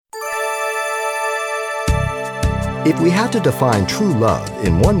If we had to define true love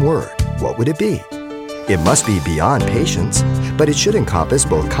in one word, what would it be? It must be beyond patience, but it should encompass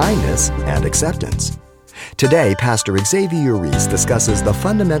both kindness and acceptance. Today, Pastor Xavier Reese discusses the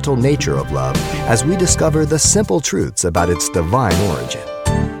fundamental nature of love as we discover the simple truths about its divine origin.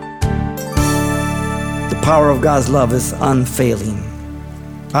 The power of God's love is unfailing.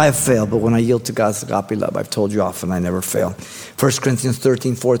 I have failed, but when I yield to God's agape love, I've told you often, I never fail. 1 Corinthians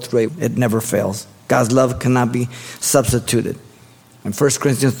 13, 4-8, it never fails. God's love cannot be substituted. In 1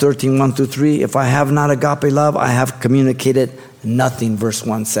 Corinthians 13, 1-3, if I have not agape love, I have communicated nothing, verse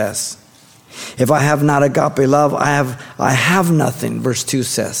 1 says. If I have not agape love, I have nothing, verse 2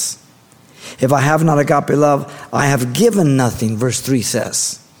 says. If I have not agape love, I have given nothing, verse 3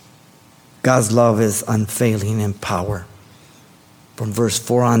 says. God's love is unfailing in power. From verse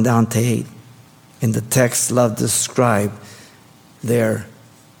 4 on down to 8, in the text, love described there,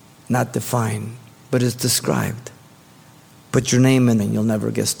 not defined, but it's described. Put your name in and you'll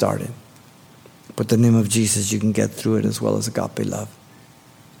never get started. Put the name of Jesus, you can get through it as well as agape love.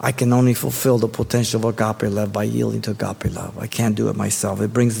 I can only fulfill the potential of agape love by yielding to agape love. I can't do it myself.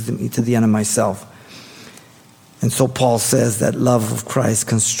 It brings me to the end of myself. And so Paul says that love of Christ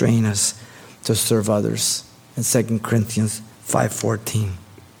constrains us to serve others in 2 Corinthians 5:14.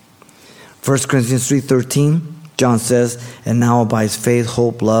 1 Corinthians 3:13, John says, and now abides faith,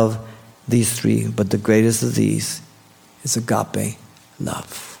 hope, love, these three, but the greatest of these is agape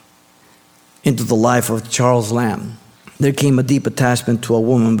love. Into the life of Charles Lamb, there came a deep attachment to a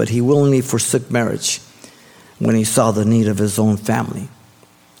woman, but he willingly forsook marriage when he saw the need of his own family.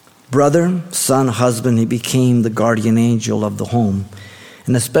 Brother, son, husband, he became the guardian angel of the home,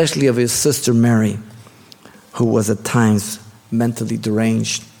 and especially of his sister Mary, who was at times mentally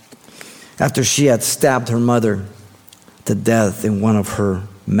deranged. After she had stabbed her mother to death in one of her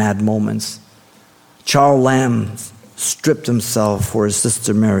mad moments, Charles Lamb stripped himself for his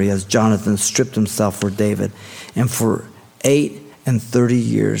sister Mary as Jonathan stripped himself for David. And for 38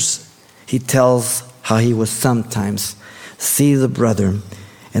 years, he tells how he would sometimes see the brother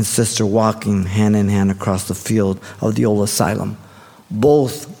and sister walking hand in hand across the field of the old asylum,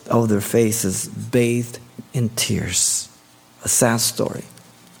 both of their faces bathed in tears. A sad story,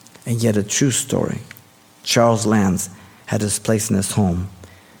 and yet a true story. Charles Lamb had his place in his home,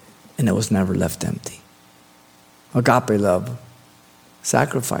 and it was never left empty. Agape love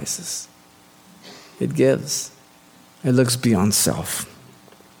sacrifices. It gives. It looks beyond self.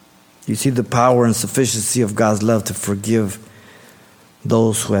 You see the power and sufficiency of God's love to forgive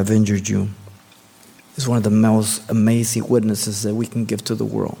those who have injured you. It's one of the most amazing witnesses that we can give to the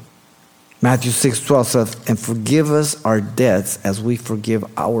world. Matthew 6:12 says, and forgive us our debts as we forgive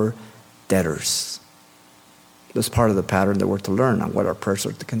our debtors. That's part of the pattern that we're to learn on what our prayers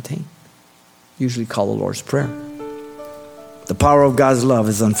are to contain. Usually called the Lord's Prayer. The power of God's love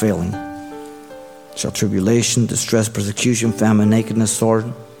is unfailing. Shall tribulation, distress, persecution, famine, nakedness,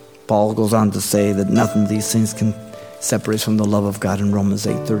 sword? Paul goes on to say that nothing of these things can separate us from the love of God in Romans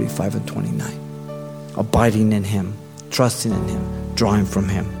 8:35 and 29. Abiding in Him, trusting in Him, drawing from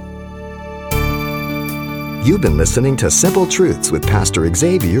Him. You've been listening to Simple Truths with Pastor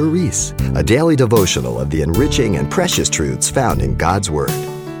Xavier Reese, a daily devotional of the enriching and precious truths found in God's Word.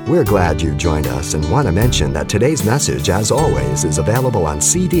 We're glad you joined us and want to mention that today's message, as always, is available on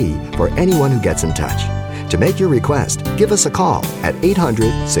CD for anyone who gets in touch. To make your request, give us a call at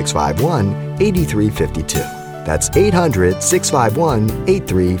 800-651-8352. That's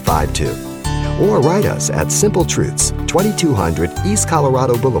 800-651-8352. Or write us at Simple Truths, 2200 East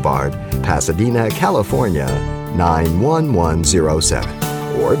Colorado Boulevard, Pasadena, California,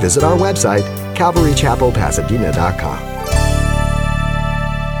 91107. Or visit our website, CalvaryChapelPasadena.com.